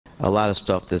a lot of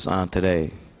stuff that's on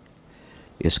today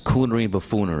is coonery and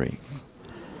buffoonery.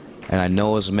 And I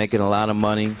know it's making a lot of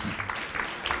money,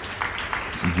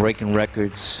 breaking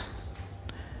records,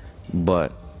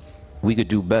 but we could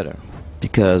do better,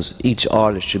 because each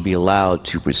artist should be allowed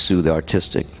to pursue the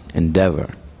artistic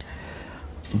endeavor.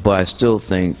 But I still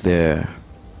think there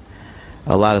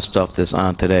are a lot of stuff that's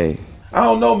on today. I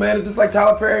don't know, man. It's just like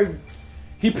Tyler Perry.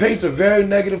 He paints a very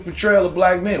negative portrayal of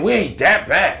black men. We ain't that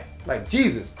bad. Like,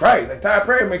 Jesus Christ. Like, Tyler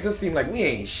Perry makes us seem like we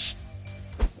ain't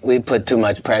We put too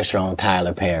much pressure on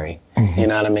Tyler Perry. You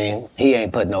know what I mean? He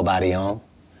ain't put nobody on.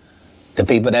 The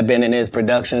people that been in his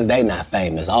productions, they not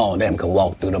famous. All of them can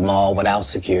walk through the mall without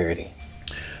security.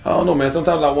 I don't know, man.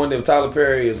 Sometimes I wonder if Tyler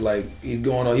Perry is like, he's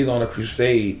on a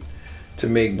crusade to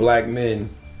make black men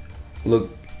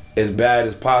look as bad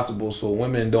as possible so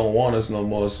women don't want us no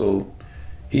more, so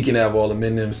he can have all the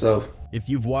men to himself. If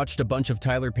you've watched a bunch of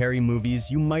Tyler Perry movies,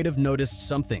 you might have noticed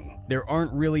something. There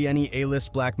aren't really any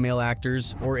A-list black male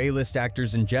actors, or A-list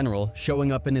actors in general,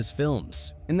 showing up in his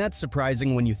films. And that's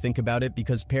surprising when you think about it,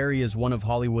 because Perry is one of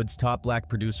Hollywood's top black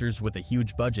producers with a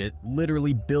huge budget,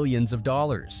 literally billions of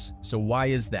dollars. So why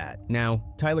is that? Now,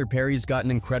 Tyler Perry's got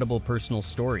an incredible personal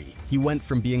story. He went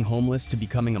from being homeless to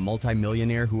becoming a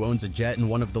multi-millionaire who owns a jet in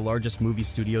one of the largest movie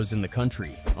studios in the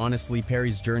country. Honestly,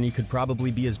 Perry's journey could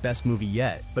probably be his best movie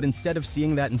yet, but instead of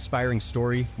seeing that inspiring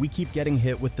story, we keep getting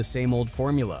hit with the same old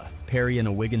formula. Perry in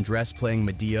a wig and dress playing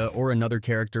Medea or another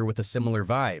character with a similar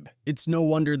vibe. It's no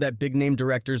wonder that big-name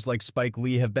directors like Spike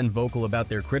Lee have been vocal about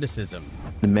their criticism.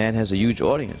 The man has a huge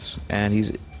audience,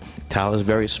 and Tyler's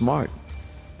very smart.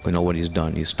 You know what he's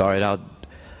done. He started out,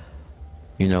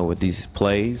 you know, with these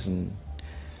plays, and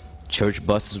church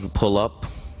buses would pull up,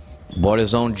 bought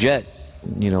his own jet.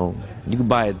 You know, you can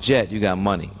buy a jet, you got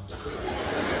money.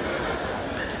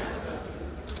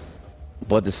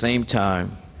 But at the same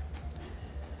time,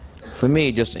 for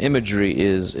me, just imagery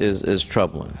is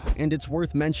troubling. And it's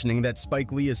worth mentioning that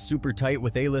Spike Lee is super tight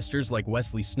with A-listers like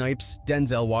Wesley Snipes,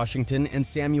 Denzel Washington, and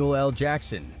Samuel L.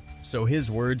 Jackson. So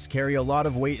his words carry a lot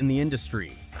of weight in the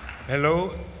industry.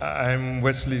 Hello, I'm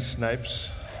Wesley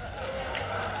Snipes.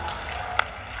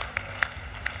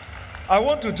 I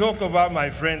want to talk about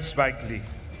my friend Spike Lee.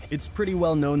 It's pretty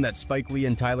well known that Spike Lee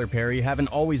and Tyler Perry haven't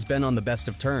always been on the best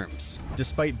of terms.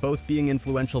 Despite both being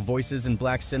influential voices in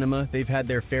black cinema, they've had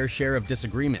their fair share of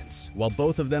disagreements. While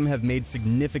both of them have made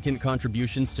significant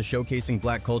contributions to showcasing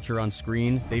black culture on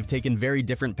screen, they've taken very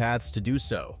different paths to do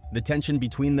so. The tension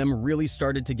between them really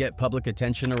started to get public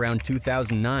attention around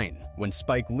 2009, when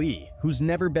Spike Lee, who's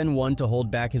never been one to hold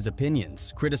back his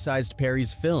opinions, criticized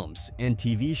Perry's films and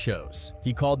TV shows.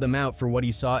 He called them out for what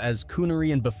he saw as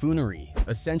coonery and buffoonery,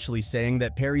 essentially saying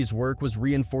that Perry's work was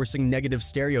reinforcing negative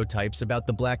stereotypes about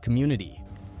the black community.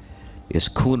 It's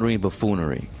coonery and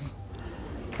buffoonery.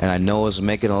 And I know it's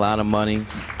making a lot of money,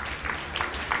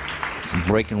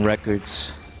 breaking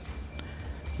records,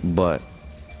 but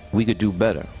we could do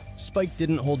better. Spike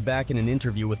didn't hold back in an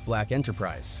interview with Black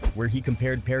Enterprise, where he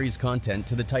compared Perry's content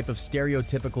to the type of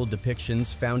stereotypical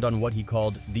depictions found on what he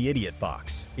called the idiot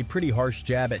box, a pretty harsh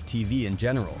jab at TV in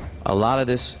general. A lot of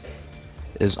this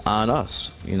is on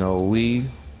us. You know,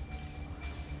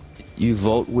 you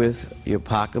vote with your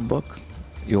pocketbook,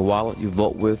 your wallet, you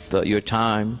vote with your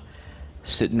time,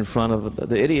 sitting in front of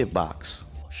the idiot box.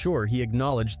 Sure, he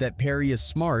acknowledged that Perry is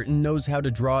smart and knows how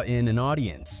to draw in an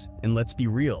audience. And let's be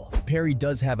real, Perry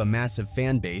does have a massive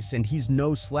fan base, and he's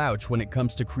no slouch when it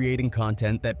comes to creating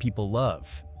content that people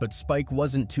love. But Spike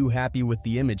wasn't too happy with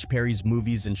the image Perry's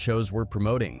movies and shows were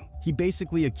promoting. He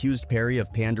basically accused Perry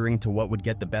of pandering to what would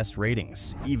get the best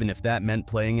ratings, even if that meant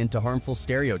playing into harmful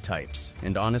stereotypes.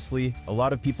 And honestly, a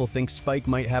lot of people think Spike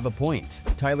might have a point.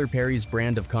 Tyler Perry's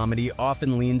brand of comedy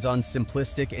often leans on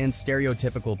simplistic and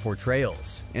stereotypical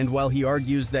portrayals. And while he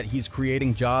argues that he's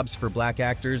creating jobs for black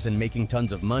actors and making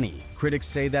tons of money, critics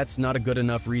say that's not a good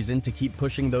enough reason to keep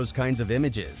pushing those kinds of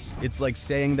images. It's like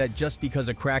saying that just because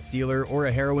a crack dealer or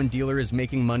a heroin dealer is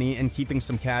making money and keeping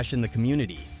some cash in the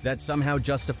community, that somehow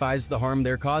justifies the harm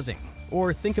they're causing.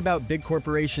 Or think about big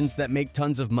corporations that make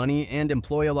tons of money and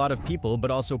employ a lot of people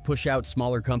but also push out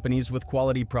smaller companies with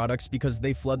quality products because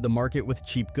they flood the market with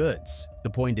cheap goods. The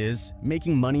point is,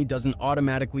 making money doesn't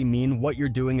automatically mean what you're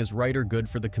doing is right or good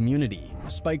for the community.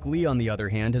 Spike Lee, on the other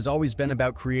hand, has always been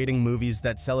about creating movies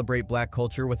that celebrate black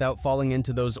culture without falling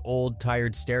into those old,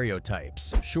 tired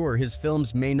stereotypes. Sure, his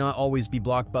films may not always be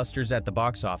blockbusters at the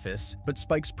box office, but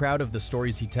Spike's proud of the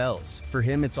stories he tells. For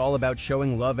him, it's all about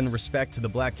showing love and respect to the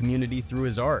black community through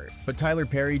his art. But Tyler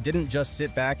Perry didn't just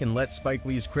sit back and let Spike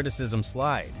Lee's criticism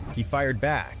slide. He fired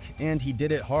back, and he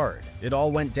did it hard. It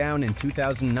all went down in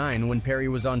 2009 when Perry Perry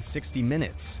was on 60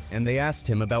 Minutes, and they asked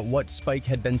him about what Spike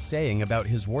had been saying about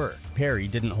his work. Perry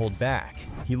didn't hold back.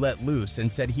 He let loose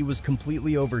and said he was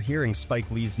completely overhearing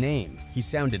Spike Lee's name. He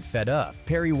sounded fed up.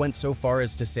 Perry went so far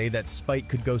as to say that Spike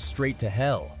could go straight to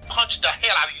hell. Punch the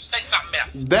hell out of you. Say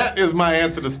something else. That is my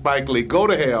answer to Spike Lee. Go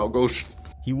to hell.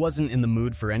 He wasn't in the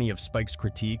mood for any of Spike's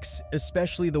critiques,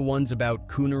 especially the ones about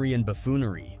coonery and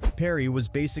buffoonery. Perry was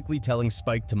basically telling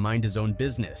Spike to mind his own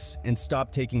business and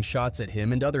stop taking shots at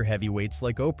him and other heavyweights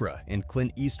like Oprah and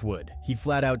Clint Eastwood. He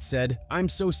flat out said, "I'm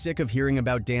so sick of hearing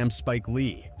about damn Spike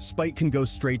Lee. Spike can go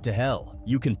straight to hell.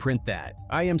 You can print that.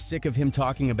 I am sick of him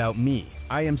talking about me.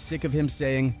 I am sick of him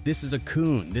saying, this is a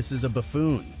coon, this is a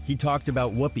buffoon. He talked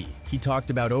about Whoopi. He talked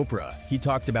about Oprah. He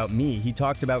talked about me. He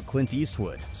talked about Clint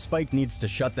Eastwood. Spike needs to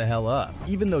shut the hell up."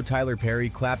 Even though Tyler Perry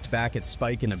clapped back at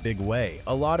Spike in a big way,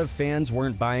 a lot of fans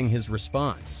weren't buying his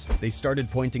response. They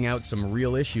started pointing out some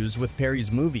real issues with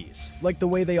Perry's movies, like the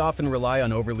way they often rely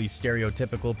on overly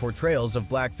stereotypical portrayals of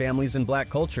black families and black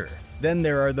culture. Then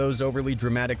there are those overly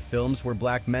dramatic films where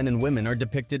black men and women are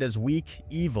depicted as weak,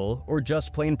 evil, or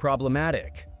just plain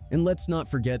problematic. And let's not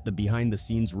forget the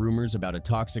behind-the-scenes rumors about a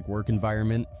toxic work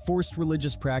environment, forced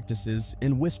religious practices,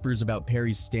 and whispers about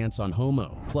Perry's stance on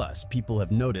homo. Plus, people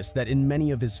have noticed that in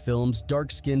many of his films,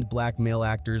 dark-skinned black male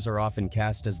actors are often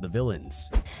cast as the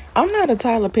villains. I'm not a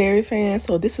Tyler Perry fan,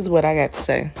 so this is what I got to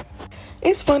say.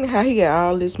 It's funny how he got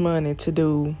all this money to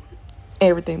do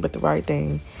everything but the right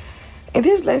thing. And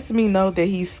this lets me know that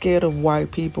he's scared of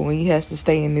white people and he has to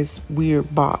stay in this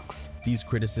weird box. These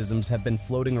criticisms have been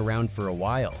floating around for a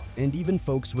while, and even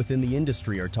folks within the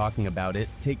industry are talking about it.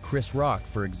 Take Chris Rock,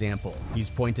 for example. He's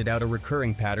pointed out a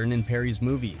recurring pattern in Perry's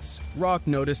movies. Rock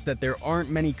noticed that there aren't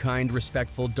many kind,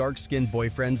 respectful, dark-skinned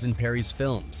boyfriends in Perry's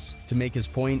films. To make his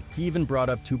point, he even brought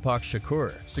up Tupac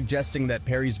Shakur, suggesting that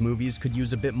Perry's movies could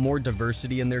use a bit more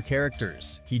diversity in their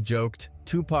characters. He joked,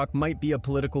 "Tupac might be a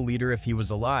political leader if he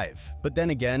was alive. But then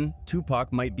again,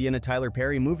 Tupac might be in a Tyler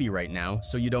Perry movie right now,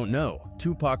 so you don't know.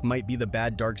 Tupac might be the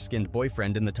bad dark-skinned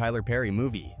boyfriend in the Tyler Perry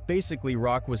movie." Basically,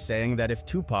 Rock was saying that if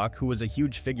Tupac, who was a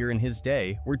huge figure in his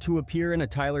day, were to appear in a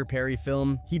Tyler Perry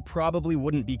film, he probably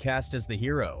wouldn't be cast as the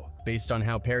hero. Based on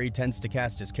how Perry tends to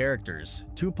cast his characters,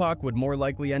 Tupac would more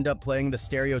likely end up playing the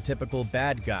stereotypical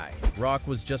bad guy. Rock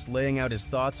was just laying out his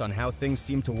thoughts on how things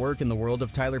seem to work in the world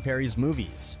of Tyler Perry's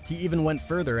movies. He even went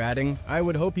further, adding, "I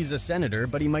would hope he's a senator,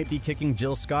 but he might be kicking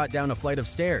Jill Scott down a flight of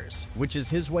stairs," which is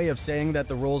his way of saying that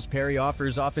the roles Perry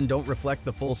offers often don't reflect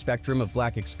the full spectrum of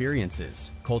black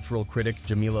experiences. Cultural critic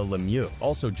Jamila Lemieux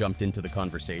also jumped into the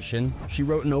conversation. She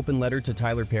wrote an open letter to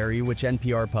Tyler Perry, which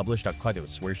NPR published at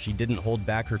Qadus, where she didn't hold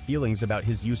back her feelings about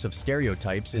his use of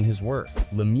stereotypes in his work.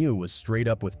 Lemieux was straight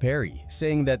up with Perry,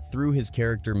 saying that through his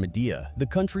character Medea, the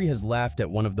country has laughed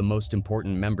at one of the most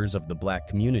important members of the black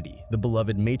community, the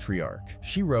beloved matriarch.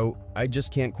 She wrote, "I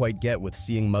just can't quite get with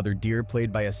seeing Mother Dear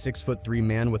played by a 6'3"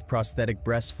 man with prosthetic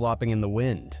breasts flopping in the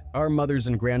wind. Our mothers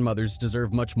and grandmothers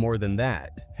deserve much more than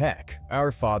that. Heck,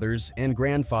 our fathers and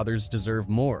grandfathers deserve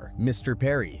more. Mr.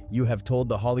 Perry, you have told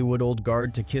the Hollywood old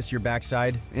guard to kiss your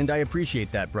backside, and I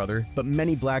appreciate that, brother, but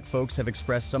many black folks have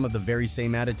expressed some of the very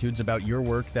same attitudes about your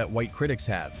work that white critics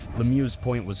have." Lemieux's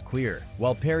point was clear.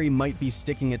 While Perry might be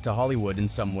sticking it to Hollywood in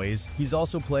some ways, he's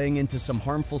also playing into some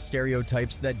harmful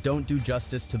stereotypes that don't do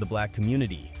justice to the black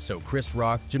community. So Chris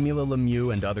Rock, Jamila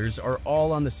Lemieux, and others are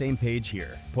all on the same page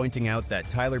here, pointing out that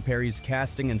Tyler Perry's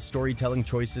casting and storytelling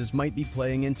choices might be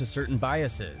playing into certain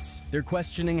biases. They're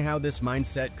questioning how this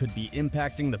mindset could be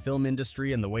impacting the film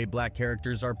industry and the way black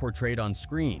characters are portrayed on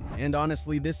screen. And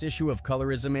honestly, this issue of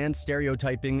colorism and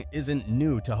stereotyping isn't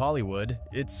new to Hollywood.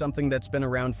 It's something that's been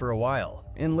around for a while,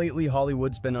 and lately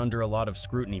Hollywood's been under a lot of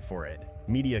scrutiny for it.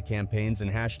 Media campaigns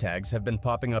and hashtags have been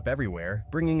popping up everywhere,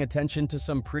 bringing attention to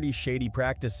some pretty shady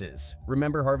practices.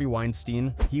 Remember Harvey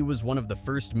Weinstein? He was one of the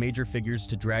first major figures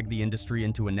to drag the industry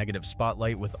into a negative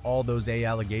spotlight with all those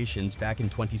allegations back in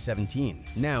 2017.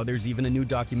 Now there's even a new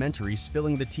documentary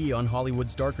spilling the tea on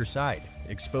Hollywood's darker side,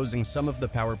 exposing some of the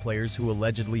power players who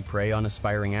allegedly prey on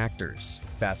aspiring actors.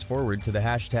 Fast forward to the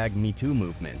hashtag #MeToo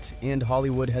movement, and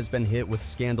Hollywood has been hit with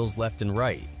scandals left and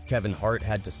right. Kevin Hart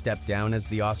had to step down as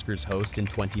the Oscars host in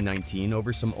 2019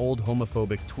 over some old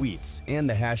homophobic tweets, and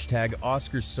the hashtag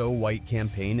 #OscarsSoWhite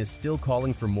campaign is still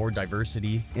calling for more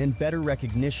diversity and better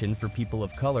recognition for people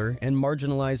of color and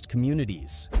marginalized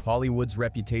communities. Hollywood's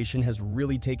reputation has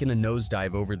really taken a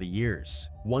nosedive over the years.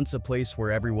 Once a place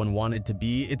where everyone wanted to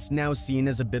be, it's now seen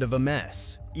as a bit of a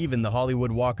mess. Even the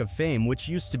Hollywood Walk of Fame, which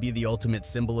used to be the ultimate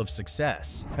symbol of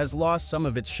success, has lost some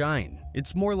of its shine.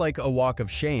 It's more like a walk of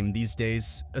shame these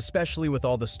days, especially with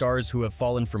all the stars who have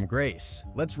fallen from grace.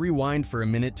 Let's rewind for a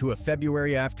minute to a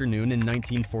February afternoon in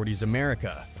 1940s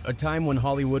America, a time when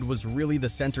Hollywood was really the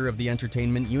center of the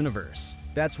entertainment universe.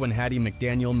 That's when Hattie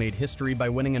McDaniel made history by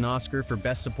winning an Oscar for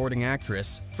Best Supporting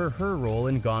Actress for her role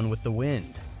in Gone with the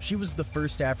Wind. She was the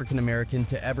first African-American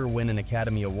to ever win an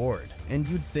Academy Award, and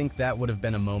you'd think that would have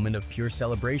been a moment of pure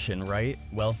celebration, right?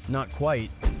 Well, not quite.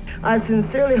 I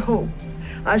sincerely hope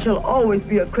I shall always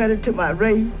be a credit to my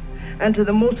race and to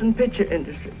the motion picture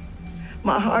industry.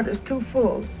 My heart is too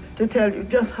full to tell you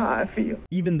just how I feel.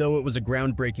 Even though it was a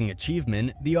groundbreaking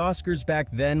achievement, the Oscars back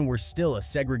then were still a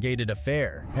segregated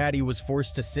affair. Hattie was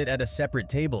forced to sit at a separate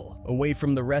table, away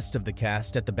from the rest of the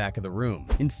cast at the back of the room.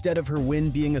 Instead of her win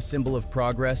being a symbol of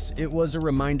progress, it was a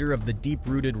reminder of the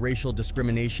deep-rooted racial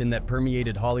discrimination that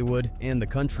permeated Hollywood and the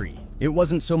country. It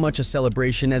wasn't so much a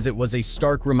celebration as it was a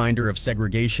stark reminder of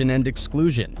segregation and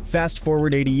exclusion. Fast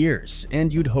forward 80 years,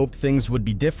 and you'd hope things would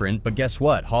be different, but guess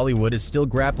what? Hollywood is still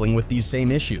grappling with these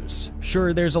same issues.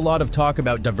 Sure, there's a lot of talk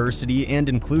about diversity and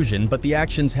inclusion, but the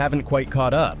actions haven't quite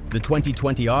caught up. The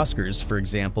 2020 Oscars, for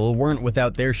example, weren't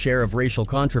without their share of racial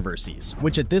controversies,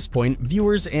 which at this point,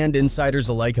 viewers and insiders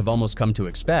alike have almost come to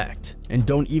expect. And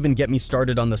don't even get me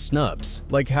started on the snubs,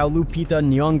 like how Lupita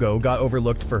Nyong'o got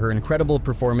overlooked for her incredible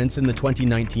performance in the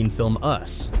 2019 film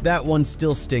Us. That one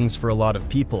still stings for a lot of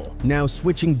people. Now,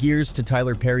 switching gears to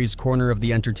Tyler Perry's corner of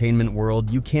the entertainment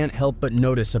world, you can't help but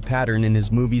notice a pattern in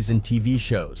his movies and TV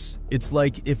shows. It's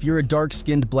like, if you're a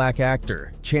dark-skinned black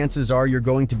actor, chances are you're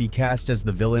going to be cast as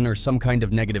the villain or some kind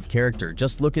of negative character.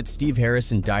 Just look at Steve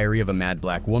Harris in Diary of a Mad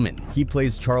Black Woman. He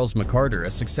plays Charles McCarter,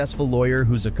 a successful lawyer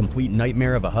who's a complete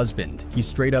nightmare of a husband. He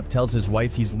straight up tells his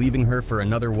wife he's leaving her for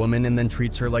another woman and then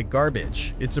treats her like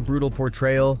garbage. It's a brutal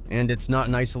portrayal, and it's not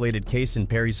an isolated case in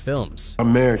Perry's films. Our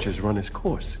marriage has run its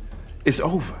course. It's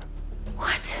over.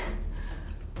 What?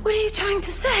 What are you trying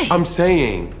to say? I'm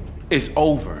saying it's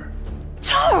over.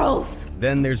 Charles!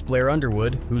 Then there's Blair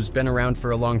Underwood, who's been around for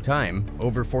a long time,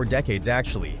 over 4 decades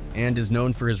actually, and is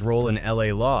known for his role in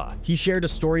LA Law. He shared a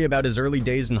story about his early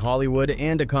days in Hollywood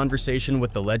and a conversation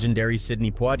with the legendary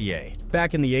Sidney Poitier.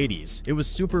 Back in the 80s, it was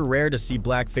super rare to see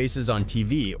black faces on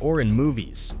TV or in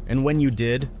movies, and when you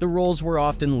did, the roles were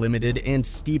often limited and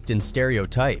steeped in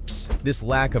stereotypes. This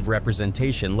lack of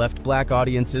representation left black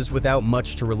audiences without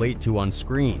much to relate to on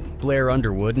screen. Blair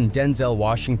Underwood and Denzel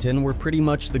Washington were pretty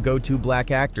much the go-to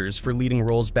black actors for leading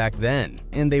roles back then,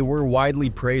 and they were widely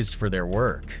praised for their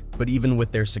work. But even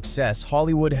with their success,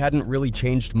 Hollywood hadn't really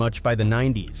changed much by the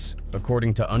 90s.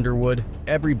 According to Underwood,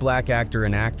 every black actor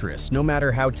and actress, no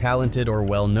matter how talented or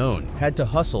well-known, had to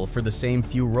hustle for the same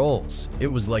few roles. It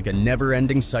was like a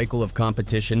never-ending cycle of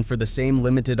competition for the same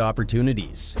limited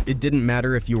opportunities. It didn't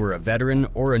matter if you were a veteran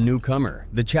or a newcomer.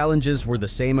 The challenges were the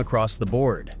same across the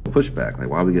board. Pushback, like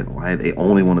why they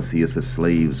only want to see us as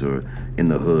slaves or in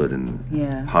the hood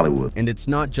and Hollywood. And it's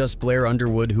not just Blair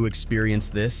Underwood who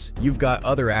experienced this. You've got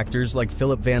other actors like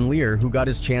Philip Van Leer, who got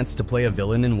his chance to play a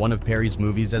villain in one of Perry's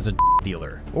movies as a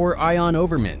dealer, or Ion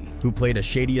Overman, who played a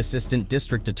shady assistant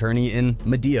district attorney in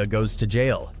Medea Goes to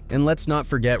Jail. And let's not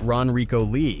forget Ron Rico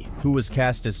Lee, who was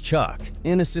cast as Chuck,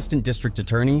 an assistant district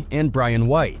attorney, and Brian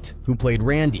White, who played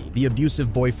Randy, the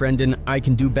abusive boyfriend in I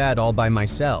Can Do Bad All by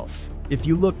Myself. If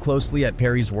you look closely at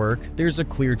Perry's work, there's a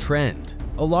clear trend.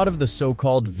 A lot of the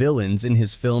so-called villains in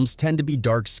his films tend to be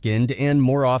dark-skinned and,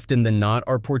 more often than not,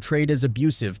 are portrayed as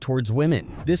abusive towards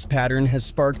women. This pattern has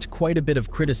sparked quite a bit of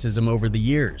criticism over the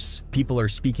years. People are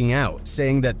speaking out,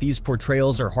 saying that these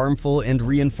portrayals are harmful and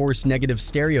reinforce negative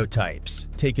stereotypes.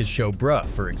 Take his show Bruh,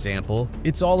 for example.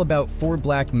 It's all about 4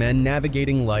 black men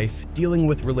navigating life, dealing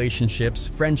with relationships,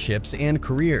 friendships, and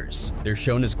careers. They're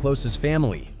shown as close as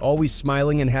family, always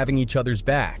smiling and having each other's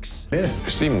backs. Yeah, you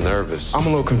seem nervous. I'm a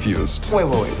little confused.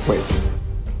 Wait.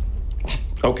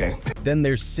 Okay. Then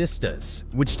there's Sistas,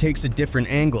 which takes a different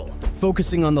angle,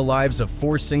 focusing on the lives of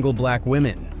 4 single black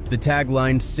women. The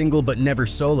tagline, "Single but never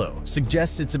solo,"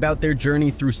 suggests it's about their journey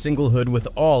through singlehood with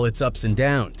all its ups and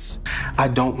downs. I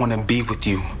don't want to be with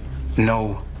you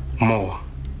no more.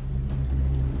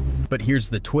 But here's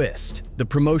the twist. The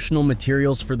promotional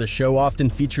materials for the show often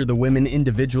feature the women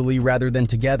individually rather than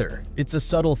together. It's a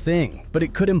subtle thing, but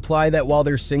it could imply that while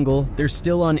they're single, they're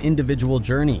still on individual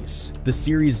journeys. The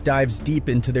series dives deep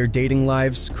into their dating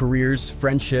lives, careers,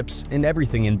 friendships, and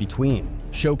everything in between.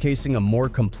 showcasing a more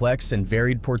complex and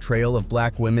varied portrayal of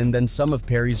black women than some of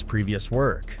Perry's previous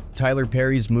work. Tyler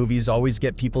Perry's movies always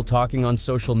get people talking on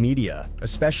social media,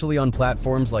 especially on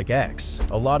platforms like X.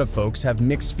 A lot of folks have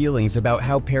mixed feelings about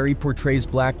how Perry portrays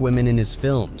black women in his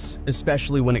films,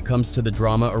 especially when it comes to the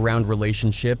drama around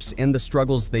relationships and the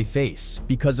struggles they face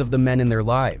because of the men in their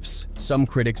lives. Some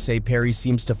critics say Perry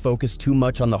seems to focus too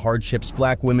much on the hardships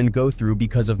black women go through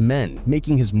because of men,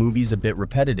 making his movies a bit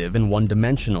repetitive and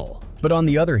one-dimensional. But on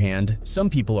the other hand, some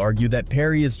people argue that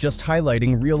Perry is just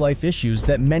highlighting real-life issues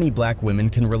that many black women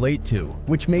can relate to,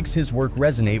 which makes his work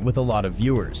resonate with a lot of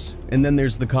viewers. And then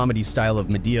there's the comedy style of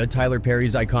Madea, Tyler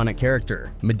Perry's iconic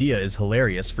character. Madea is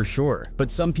hilarious for sure,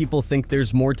 but some people think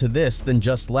there's more to this than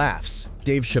just laughs.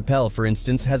 Dave Chappelle, for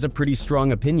instance, has a pretty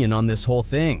strong opinion on this whole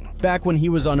thing. Back when he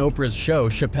was on Oprah's show,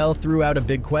 Chappelle threw out a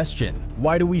big question.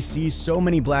 Why do we see so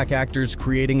many black actors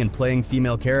creating and playing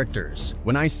female characters?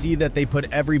 When I see that they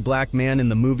put every black man in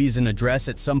the movies in a dress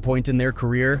at some point in their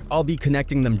career, I'll be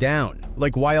connecting them down.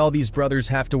 Like why all these brothers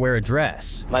have to wear a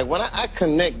dress. Like when I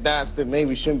connect dots that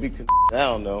maybe shouldn't be connected, I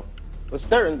don't know. But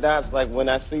certain dots, like when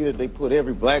I see that they put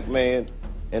every black man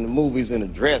in the movies in a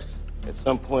dress, at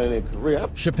some point in their career.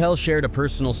 Chappelle shared a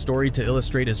personal story to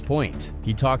illustrate his point.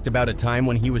 He talked about a time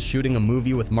when he was shooting a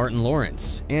movie with Martin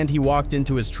Lawrence, and he walked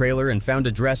into his trailer and found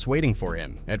a dress waiting for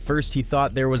him. At first he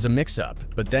thought there was a mix-up,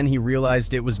 but then he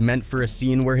realized it was meant for a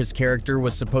scene where his character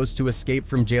was supposed to escape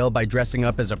from jail by dressing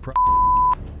up as a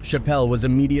Chappelle was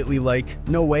immediately like,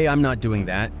 "No way, I'm not doing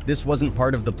that. This wasn't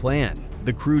part of the plan."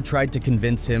 The crew tried to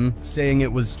convince him, saying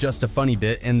it was just a funny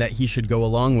bit and that he should go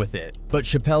along with it. But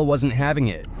Chappelle wasn't having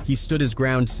it. He stood his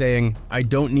ground saying, "I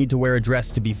don't need to wear a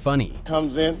dress to be funny."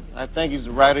 Comes in, I think he's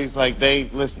the writer, he's like,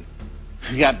 "Dave, listen,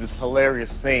 we got this hilarious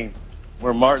scene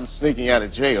where Martin's sneaking out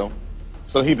of jail,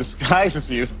 so he disguises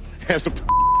you as a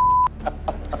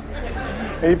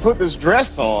and he put this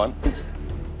dress on."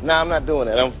 Nah, I'm not doing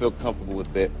that. I don't feel comfortable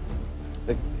with that.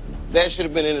 That should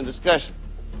have been in the discussion.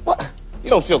 What? You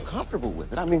don't feel comfortable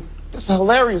with it? I mean, it's a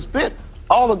hilarious bit.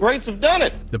 All the greats have done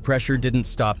it. The pressure didn't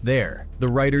stop there. The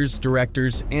writers,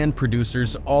 directors, and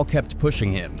producers all kept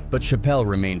pushing him, but Chappelle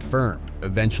remained firm.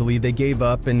 Eventually, they gave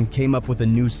up and came up with a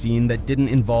new scene that didn't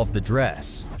involve the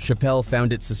dress. Chappelle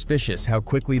found it suspicious how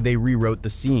quickly they rewrote the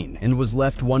scene and was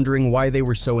left wondering why they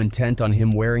were so intent on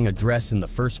him wearing a dress in the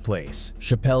first place.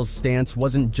 Chappelle's stance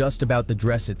wasn't just about the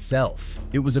dress itself.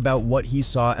 It was about what he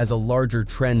saw as a larger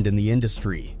trend in the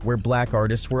industry, where black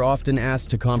artists were often asked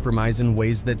to compromise in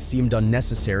ways that seemed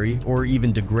unnecessary or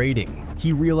even degrading.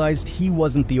 He realized he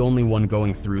wasn't the only one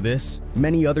going through this.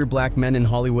 Many other black men in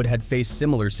Hollywood had faced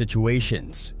similar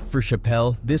situations. For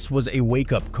Chappelle, this was a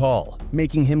wake-up call,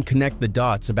 making him connect the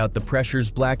dots about the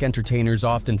pressures black entertainers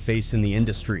often face in the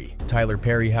industry. Tyler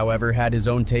Perry, however, had his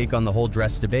own take on the whole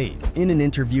dress debate. In an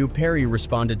interview, Perry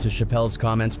responded to Chappelle's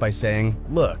comments by saying,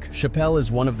 "Look, Chappelle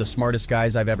is one of the smartest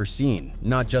guys I've ever seen,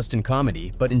 not just in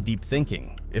comedy, but in deep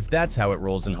thinking. If that's how it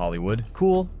rolls in Hollywood,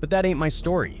 cool, but that ain't my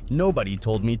story. Nobody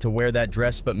told me to wear that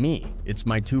dress but me. It's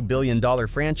my $2 billion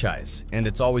franchise, and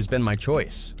it's always been my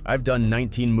choice. I've done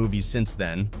 19 movies since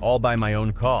then, all by my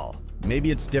own call.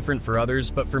 Maybe it's different for others,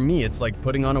 but for me it's like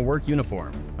putting on a work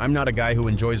uniform. I'm not a guy who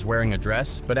enjoys wearing a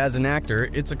dress, but as an actor,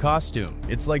 it's a costume.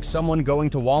 It's like someone going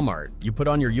to Walmart. You put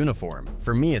on your uniform.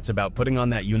 For me, it's about putting on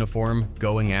that uniform,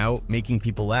 going out, making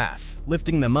people laugh,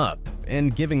 lifting them up,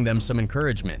 and giving them some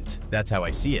encouragement. That's how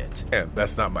I see it." And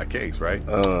that's not my case, right?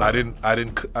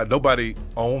 Nobody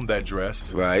owned that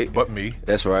dress, right? But me.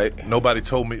 That's right. Nobody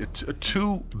told me. A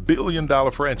 $2 billion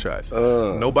franchise.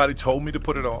 Nobody told me to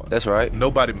put it on. That's right.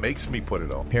 Nobody makes me put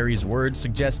it on. Perry's words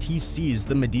suggest he sees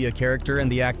the Madea character and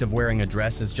the act of wearing a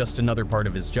dress as just another part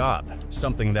of his job,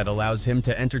 something that allows him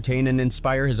to entertain and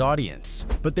inspire his audience.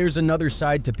 But there's another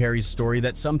side to Perry's story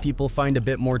that some people find a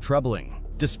bit more troubling.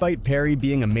 Despite Perry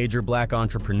being a major black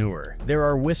entrepreneur, there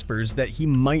are whispers that he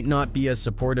might not be as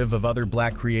supportive of other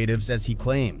black creatives as he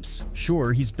claims.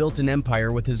 Sure, he's built an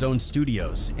empire with his own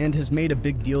studios and has made a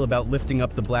big deal about lifting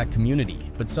up the black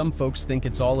community, but some folks think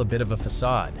it's all a bit of a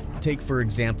facade. Take, for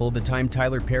example, the time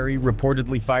Tyler Perry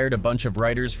reportedly fired a bunch of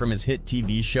writers from his hit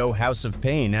TV show House of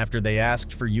Pain after they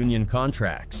asked for union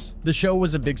contracts. The show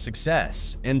was a big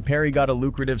success, and Perry got a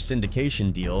lucrative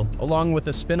syndication deal, along with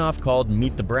a spin-off called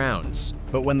Meet the Browns.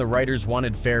 But when the writers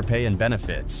wanted fair pay and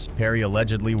benefits, Perry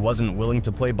allegedly wasn't willing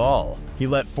to play ball. He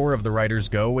let 4 of the writers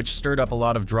go, which stirred up a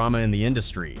lot of drama in the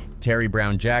industry. Terry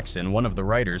Brown Jackson, one of the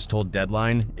writers, told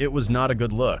Deadline, "It was not a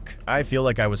good look. I feel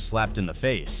like I was slapped in the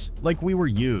face. Like we were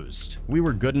used. We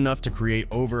were good enough to create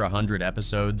over 100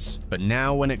 episodes, but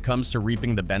now when it comes to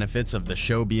reaping the benefits of the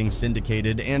show being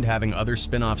syndicated and having other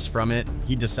spin-offs from it,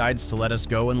 he decides to let us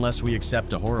go unless we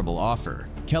accept a horrible offer."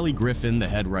 Kelly Griffin, the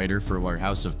head writer for Our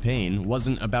House of Pain,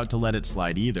 wasn't about to let it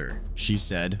slide either. She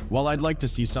said, "While I'd like to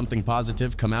see something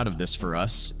positive come out of this for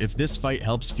us, if this fight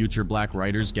helps future black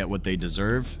writers get what they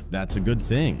deserve, that's a good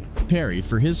thing." Perry,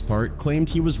 for his part,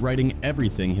 claimed he was writing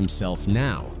everything himself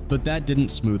now, but that didn't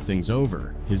smooth things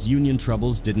over. His union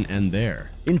troubles didn't end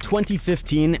there. In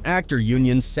 2015, actor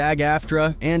unions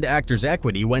SAG-AFTRA and Actors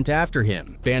Equity went after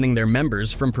him, banning their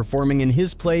members from performing in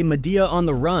his play Medea on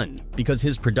the Run because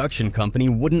his production company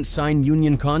wouldn't sign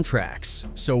union contracts.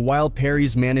 So while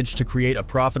Perry's managed to create a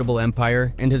profitable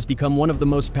empire and has become one of the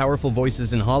most powerful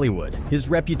voices in Hollywood, his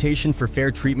reputation for fair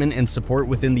treatment and support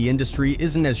within the industry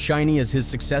isn't as shiny as his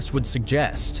success would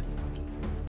suggest.